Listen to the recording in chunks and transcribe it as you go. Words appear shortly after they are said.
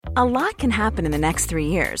A lot can happen in the next 3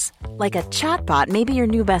 years. Like a chatbot may be your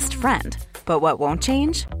new best friend. But what won't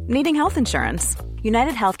change? Needing health insurance.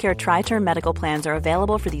 United Healthcare Tri-Term Medical Plans are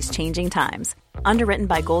available for these changing times. Underwritten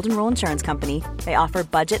by Golden Rule Insurance Company, they offer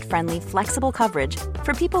budget-friendly, flexible coverage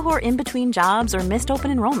for people who are in between jobs or missed open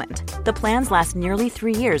enrollment. The plans last nearly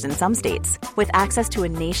 3 years in some states, with access to a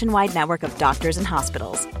nationwide network of doctors and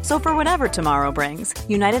hospitals. So for whatever tomorrow brings,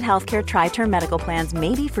 United Healthcare Tri-Term Medical Plans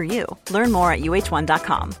may be for you. Learn more at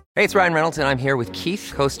uh1.com. Hey, it's Ryan Reynolds, and I'm here with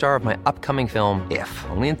Keith, co-star of my upcoming film, If,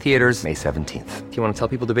 only in theaters May 17th. Do you want to tell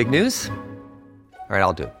people the big news? All right,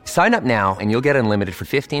 I'll do it. Sign up now and you'll get unlimited for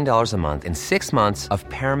 $15 a month and 6 months of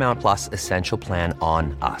Paramount Plus Essential Plan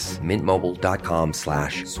on us.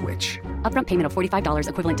 MintMobile.com/switch. Upfront payment of $45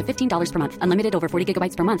 equivalent to $15 per month. Unlimited over 40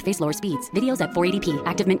 gigabytes per month. Face lower speeds. Videos at 480p.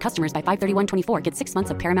 Active Mint customers by 531.24 get 6 months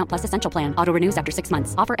of Paramount Plus Essential Plan. Auto renews after 6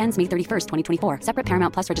 months. Offer ends May 31st, 2024. Separate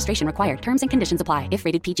Paramount Plus registration required. Terms and conditions apply if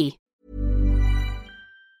rated PG.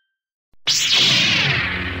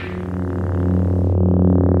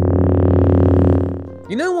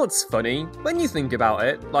 You know what's funny? When you think about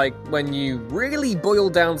it, like when you really boil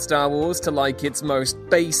down Star Wars to like its most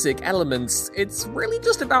basic elements, it's really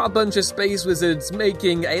just about a bunch of space wizards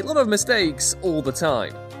making a lot of mistakes all the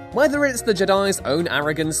time. Whether it's the Jedi's own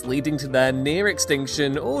arrogance leading to their near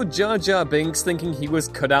extinction, or Jar Jar Binks thinking he was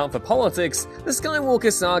cut out for politics, the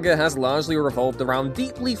Skywalker saga has largely revolved around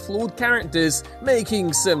deeply flawed characters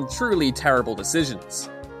making some truly terrible decisions.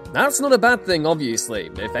 That's not a bad thing,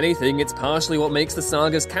 obviously. If anything, it's partially what makes the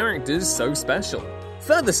saga's characters so special.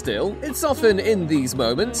 Further still, it's often in these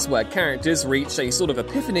moments where characters reach a sort of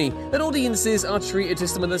epiphany that audiences are treated to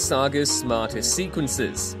some of the saga's smartest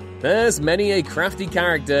sequences. There's many a crafty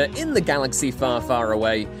character in the galaxy far, far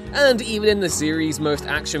away, and even in the series' most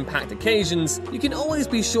action-packed occasions, you can always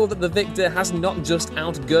be sure that the victor has not just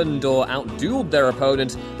outgunned or outdueled their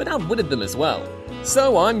opponent, but outwitted them as well.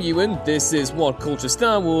 So I'm Ewan, this is What Culture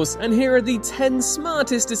Star Wars, and here are the 10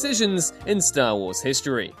 smartest decisions in Star Wars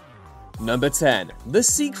history. Number 10. The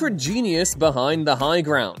secret genius behind the high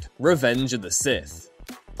ground, Revenge of the Sith.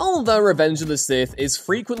 Although Revenge of the Sith is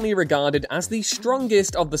frequently regarded as the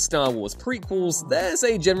strongest of the Star Wars prequels, there's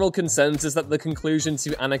a general consensus that the conclusion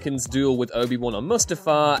to Anakin's duel with Obi-Wan on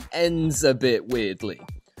Mustafar ends a bit weirdly.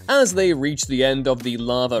 As they reach the end of the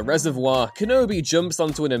lava reservoir, Kenobi jumps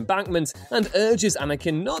onto an embankment and urges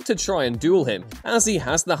Anakin not to try and duel him, as he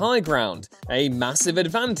has the high ground, a massive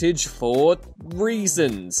advantage for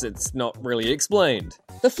reasons. It's not really explained.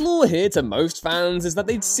 The flaw here to most fans is that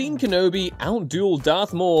they'd seen Kenobi outduel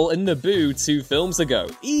Darth Maul in Naboo 2 films ago,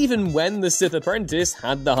 even when the Sith apprentice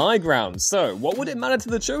had the high ground, so what would it matter to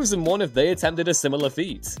the Chosen One if they attempted a similar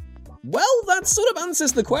feat? Well, that sort of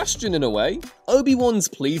answers the question in a way. Obi-Wan's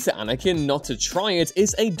plea to Anakin not to try it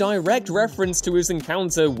is a direct reference to his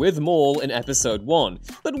encounter with Maul in Episode 1.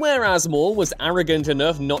 But whereas Maul was arrogant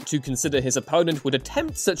enough not to consider his opponent would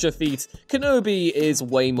attempt such a feat, Kenobi is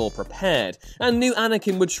way more prepared, and knew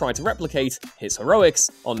Anakin would try to replicate his heroics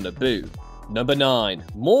on Naboo. Number 9.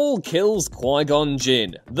 Maul kills Qui-Gon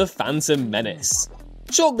Jinn, the Phantom Menace.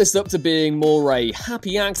 Chalk this up to being more a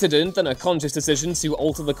happy accident than a conscious decision to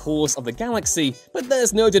alter the course of the galaxy, but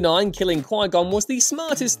there's no denying killing Qui-Gon was the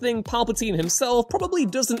smartest thing Palpatine himself probably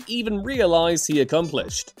doesn't even realize he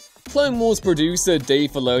accomplished. Clone Wars producer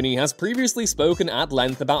Dave Filoni has previously spoken at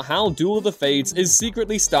length about how Duel of the Fates is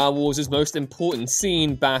secretly Star Wars' most important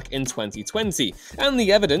scene back in 2020, and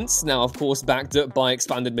the evidence, now of course backed up by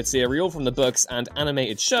expanded material from the books and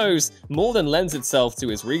animated shows, more than lends itself to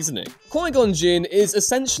his reasoning. Qui-Gon Jinn is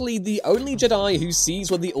essentially the only Jedi who sees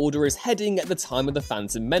where the Order is heading at the time of the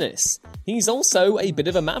Phantom Menace. He's also a bit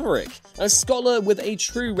of a maverick, a scholar with a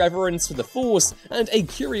true reverence for the Force and a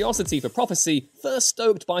curiosity for prophecy, first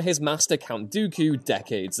stoked by his master Count Dooku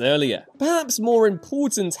decades earlier. Perhaps more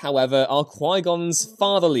important, however, are Qui-Gon's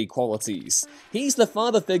fatherly qualities. He's the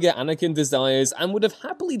father figure Anakin desires and would have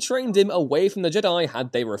happily trained him away from the Jedi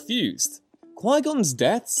had they refused. Qui-Gon's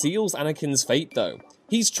death seals Anakin's fate though.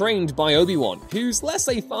 He's trained by Obi-Wan, who's less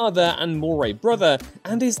a father and more a brother,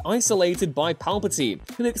 and is isolated by Palpatine,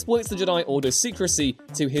 who exploits the Jedi Order's secrecy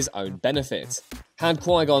to his own benefit. Had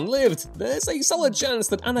Qui-Gon lived, there's a solid chance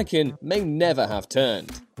that Anakin may never have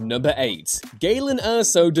turned. Number 8. Galen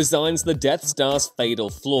Erso designs the Death Star's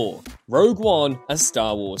fatal flaw. Rogue One, a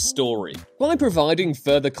Star Wars story. By providing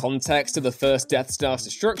further context to the first Death Star's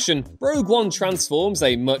destruction, Rogue One transforms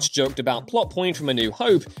a much joked about plot point from A New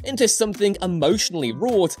Hope into something emotionally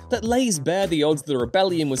wrought that lays bare the odds the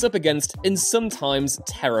rebellion was up against in sometimes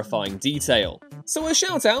terrifying detail. So a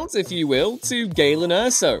shout out, if you will, to Galen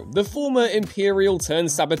Erso, the former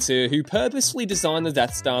Imperial-turned-saboteur who purposefully designed the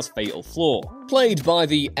Death Star's fatal flaw. Played by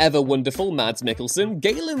the ever-wonderful Mads Mikkelsen,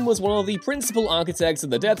 Galen was one of the principal architects of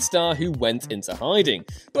the Death Star who went into hiding.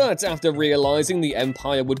 But after realizing the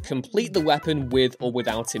Empire would complete the weapon with or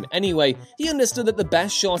without him anyway, he understood that the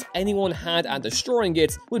best shot anyone had at destroying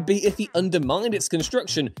it would be if he undermined its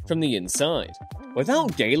construction from the inside.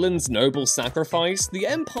 Without Galen's noble sacrifice, the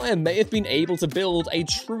Empire may have been able to build a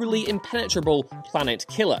truly impenetrable planet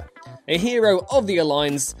killer, a hero of the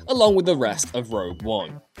Alliance along with the rest of Rogue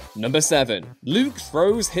One. Number 7. Luke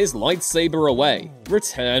throws his lightsaber away.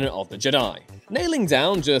 Return of the Jedi. Nailing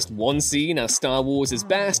down just one scene as Star Wars'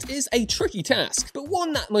 best is a tricky task, but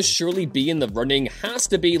one that must surely be in the running has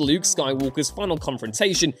to be Luke Skywalker's final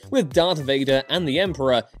confrontation with Darth Vader and the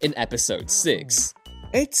Emperor in Episode 6.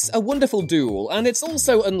 It's a wonderful duel, and it's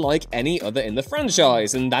also unlike any other in the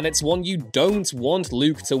franchise, in that it's one you don't want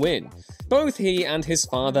Luke to win. Both he and his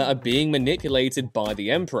father are being manipulated by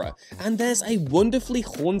the Emperor, and there's a wonderfully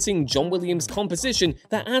haunting John Williams composition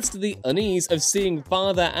that adds to the unease of seeing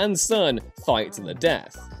father and son fight to the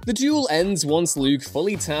death. The duel ends once Luke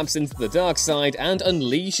fully taps into the dark side and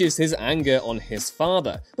unleashes his anger on his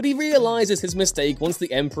father, but he realizes his mistake once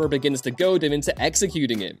the Emperor begins to goad him into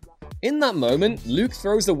executing him. In that moment, Luke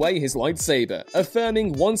throws away his lightsaber,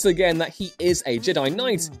 affirming once again that he is a Jedi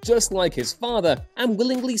Knight, just like his father, and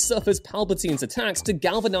willingly suffers Palpatine's attacks to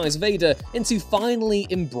galvanize Vader into finally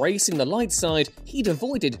embracing the light side he'd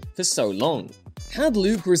avoided for so long. Had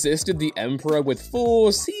Luke resisted the Emperor with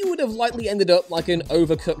force, he would have likely ended up like an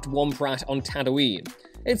overcooked Womp-Rat on Tatooine.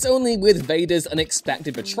 It's only with Vader's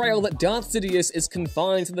unexpected betrayal that Darth Sidious is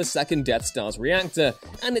confined to the second Death Star's reactor,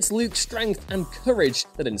 and it's Luke's strength and courage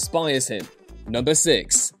that inspires him. Number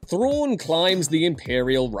 6. Thrawn climbs the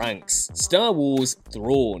Imperial ranks. Star Wars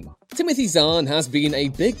Thrawn. Timothy Zahn has been a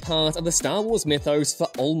big part of the Star Wars mythos for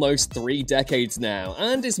almost 3 decades now,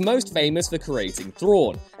 and is most famous for creating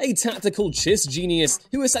Thrawn, a tactical Chiss genius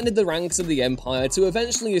who ascended the ranks of the Empire to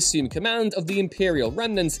eventually assume command of the Imperial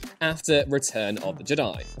remnant after Return of the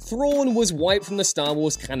Jedi. Thrawn was wiped from the Star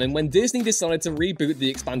Wars canon when Disney decided to reboot the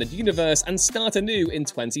expanded universe and start anew in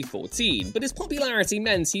 2014, but his popularity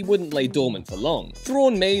meant he wouldn't lay dormant for long.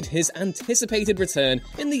 Thrawn made his anticipated return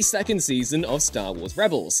in the second season of Star Wars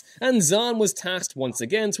Rebels, and Zahn was tasked once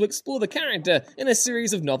again to explore the character in a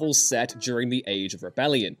series of novels set during the Age of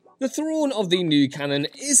Rebellion. The Thrawn of the new canon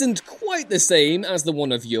isn't quite the same as the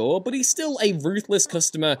one of yore, but he's still a ruthless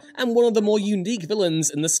customer and one of the more unique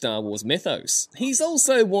villains in the Star Wars mythos. He's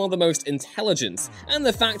also one of the most intelligent, and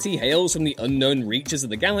the fact he hails from the unknown reaches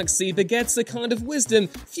of the galaxy begets a kind of wisdom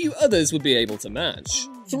few others would be able to match.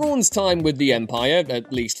 Thrawn's time with the Empire,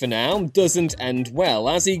 at least for now, doesn't end well,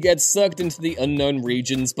 as he gets sucked into the unknown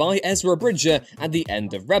regions by Ezra Bridger at the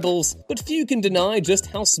end of Rebels, but few can deny just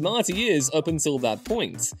how smart he is up until that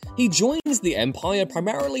point. He joins the Empire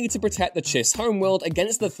primarily to protect the Chiss homeworld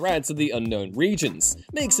against the threats of the unknown regions,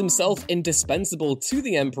 makes himself indispensable to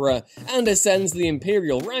the Emperor, and ascends the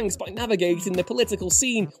Imperial ranks by navigating the political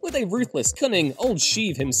scene with a ruthless cunning old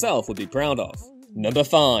Sheev himself would be proud of. Number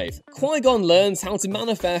 5. Qui-Gon learns how to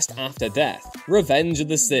manifest after death. Revenge of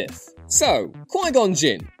the Sith. So, Qui-Gon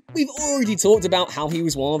Jinn. We've already talked about how he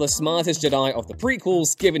was one of the smartest Jedi of the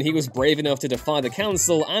prequels, given he was brave enough to defy the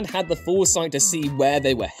Council and had the foresight to see where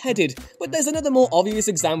they were headed, but there's another more obvious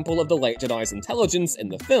example of the late Jedi's intelligence in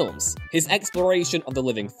the films, his exploration of the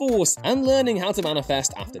living Force and learning how to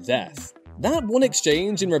manifest after death. That one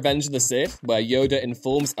exchange in Revenge of the Sith, where Yoda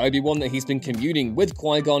informs Obi-Wan that he's been communing with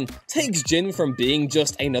Qui-Gon, takes Jinn from being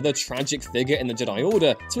just another tragic figure in the Jedi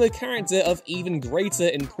Order to a character of even greater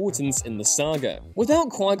importance in the saga. Without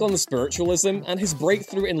Qui-Gon's spiritualism and his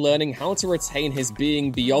breakthrough in learning how to retain his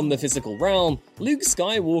being beyond the physical realm, Luke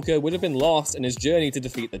Skywalker would have been lost in his journey to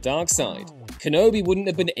defeat the dark side. Kenobi wouldn't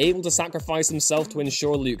have been able to sacrifice himself to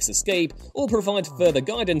ensure Luke's escape or provide further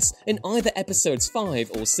guidance in either episodes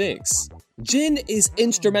 5 or 6. Jinn is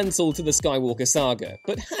instrumental to the Skywalker saga,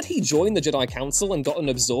 but had he joined the Jedi Council and gotten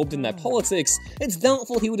absorbed in their politics, it's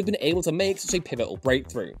doubtful he would have been able to make such a pivotal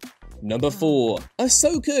breakthrough. Number 4.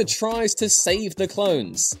 Ahsoka tries to save the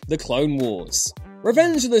clones. The Clone Wars.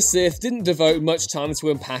 Revenge of the Sith didn't devote much time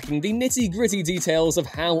to unpacking the nitty-gritty details of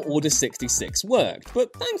how Order 66 worked,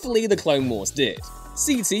 but thankfully the Clone Wars did.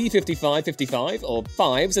 CT-5555, or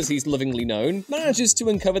Fives as he's lovingly known, manages to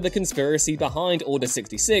uncover the conspiracy behind Order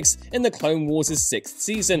 66 in the Clone Wars' 6th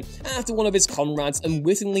season after one of his comrades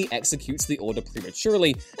unwittingly executes the Order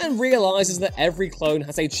prematurely and realizes that every clone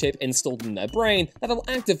has a chip installed in their brain that'll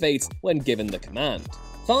activate when given the command.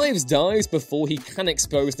 Fives dies before he can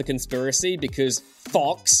expose the conspiracy because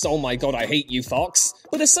Fox, oh my god, I hate you, Fox.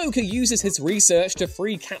 But Ahsoka uses his research to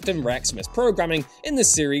free Captain Rex from his programming in the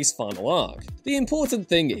series' final arc. The important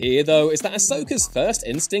thing here, though, is that Ahsoka's first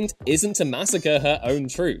instinct isn't to massacre her own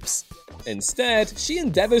troops. Instead, she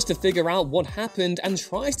endeavours to figure out what happened and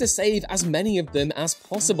tries to save as many of them as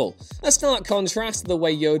possible. A stark contrast to the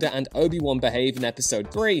way Yoda and Obi-Wan behave in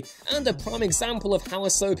Episode 3, and a prime example of how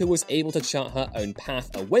Ahsoka was able to chart her own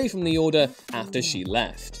path away from the Order after she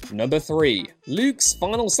left. Number 3. Luke's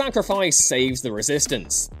final sacrifice saves the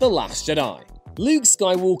Resistance. The Last Jedi. Luke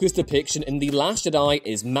Skywalker's depiction in The Last Jedi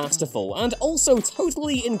is masterful, and also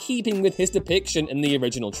totally in keeping with his depiction in the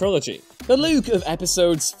original trilogy. The Luke of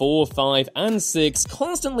episodes 4, 5, and 6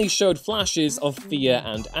 constantly showed flashes of fear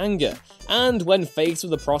and anger, and when faced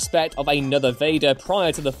with the prospect of another Vader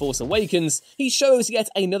prior to The Force Awakens, he shows yet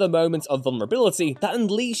another moment of vulnerability that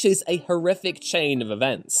unleashes a horrific chain of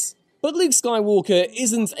events. But Luke Skywalker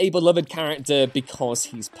isn't a beloved character because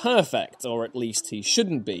he's perfect, or at least he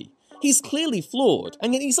shouldn't be. He's clearly flawed,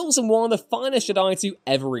 and yet he's also one of the finest Jedi to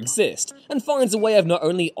ever exist, and finds a way of not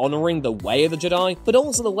only honouring the way of the Jedi, but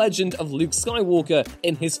also the legend of Luke Skywalker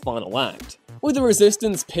in his final act. With the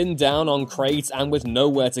Resistance pinned down on Crate and with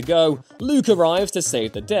nowhere to go, Luke arrives to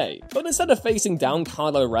save the day, but instead of facing down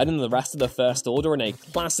Kylo Ren and the rest of the First Order in a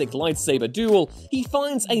classic lightsaber duel, he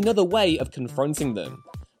finds another way of confronting them.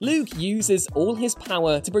 Luke uses all his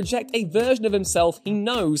power to project a version of himself he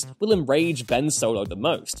knows will enrage Ben Solo the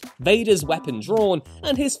most. Vader's weapon drawn,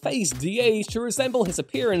 and his face de-aged to resemble his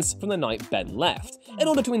appearance from the night Ben left, in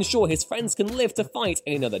order to ensure his friends can live to fight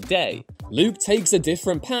another day. Luke takes a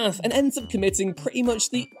different path and ends up committing pretty much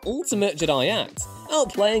the ultimate Jedi act,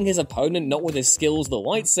 outplaying his opponent not with his skills with the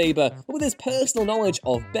lightsaber, but with his personal knowledge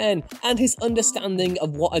of Ben and his understanding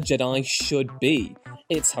of what a Jedi should be.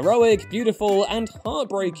 It's heroic, beautiful, and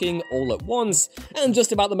heartbreaking all at once, and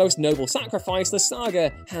just about the most noble sacrifice the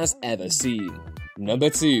saga has ever seen. Number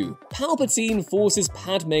 2. Palpatine forces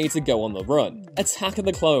Padme to go on the run. Attack of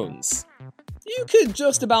the Clones. You could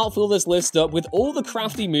just about fill this list up with all the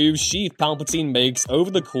crafty moves Sheev Palpatine makes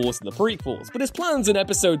over the course of the prequels, but his plans in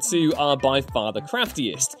Episode 2 are by far the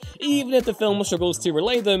craftiest, even if the film struggles to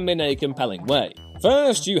relay them in a compelling way.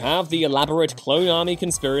 First, you have the elaborate clone army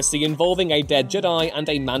conspiracy involving a dead Jedi and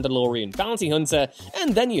a Mandalorian bounty hunter,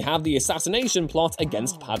 and then you have the assassination plot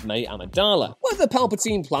against Padme Amidala. Whether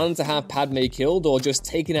Palpatine planned to have Padme killed or just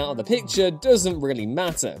taken out of the picture doesn't really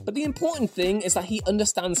matter, but the important thing is that he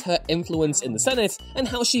understands her influence in the Senate and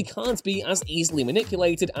how she can't be as easily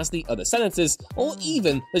manipulated as the other senators or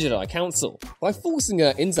even the Jedi Council. By forcing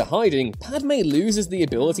her into hiding, Padme loses the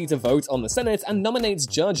ability to vote on the Senate and nominates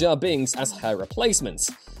Jar Jar Binks as her replacement.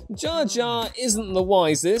 Jar Jar isn't the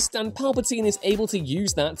wisest, and Palpatine is able to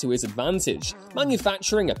use that to his advantage,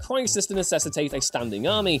 manufacturing a crisis to necessitate a standing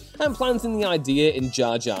army and planting the idea in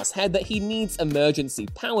Jar Jar's head that he needs emergency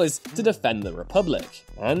powers to defend the Republic.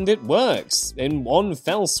 And it works. In one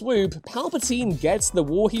fell swoop, Palpatine gets the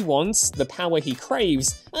war he wants, the power he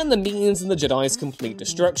craves, and the means in the Jedi's complete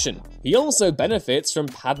destruction. He also benefits from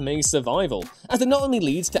Padme's survival, as it not only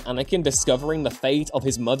leads to Anakin discovering the fate of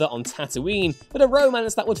his mother on Tatooine, but a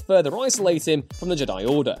romance that would further isolate him from the Jedi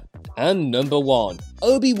Order. And number 1.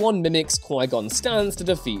 Obi-Wan mimics Qui-Gon's stance to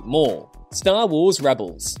defeat Maul. Star Wars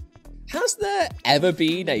Rebels. Has there ever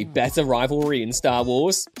been a better rivalry in Star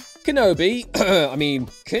Wars? Kenobi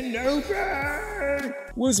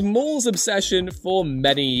was Maul's obsession for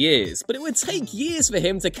many years, but it would take years for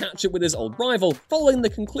him to catch up with his old rival following the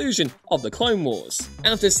conclusion of the Clone Wars.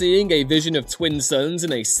 After seeing a vision of twin suns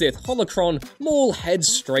in a Sith holocron, Maul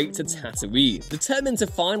heads straight to Tatooine, determined to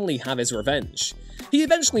finally have his revenge. He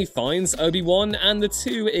eventually finds Obi-Wan and the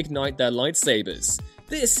two ignite their lightsabers.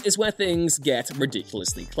 This is where things get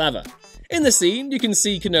ridiculously clever. In the scene, you can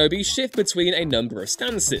see Kenobi shift between a number of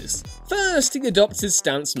stances. First, he adopts his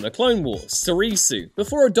stance from the Clone Wars, Sarisu,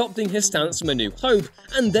 before adopting his stance from A New Hope,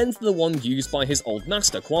 and then to the one used by his old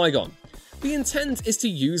master, Qui-Gon. The intent is to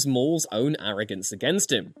use Maul's own arrogance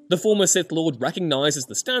against him. The former Sith Lord recognizes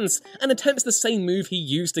the stance and attempts the same move he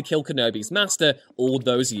used to kill Kenobi's master all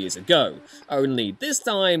those years ago, only this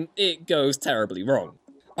time it goes terribly wrong.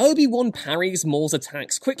 Obi-Wan parries Maul's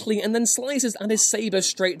attacks quickly and then slices at his saber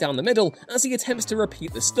straight down the middle as he attempts to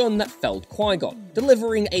repeat the stun that felled Qui-Gon,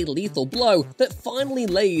 delivering a lethal blow that finally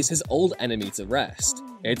lays his old enemy to rest.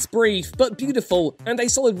 It's brief but beautiful and a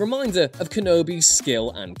solid reminder of Kenobi's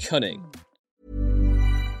skill and cunning.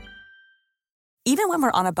 Even when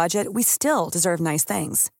we're on a budget, we still deserve nice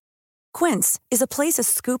things. Quince is a place to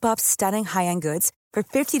scoop up stunning high-end goods for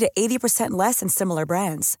 50 to 80% less than similar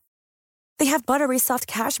brands. They have buttery soft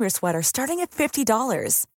cashmere sweaters starting at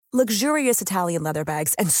 $50, luxurious Italian leather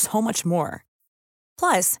bags, and so much more.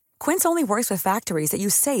 Plus, Quince only works with factories that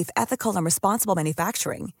use safe, ethical, and responsible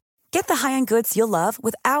manufacturing. Get the high-end goods you'll love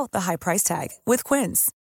without the high price tag with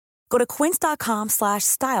Quince. Go to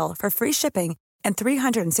quince.com/style for free shipping and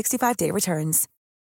 365-day returns.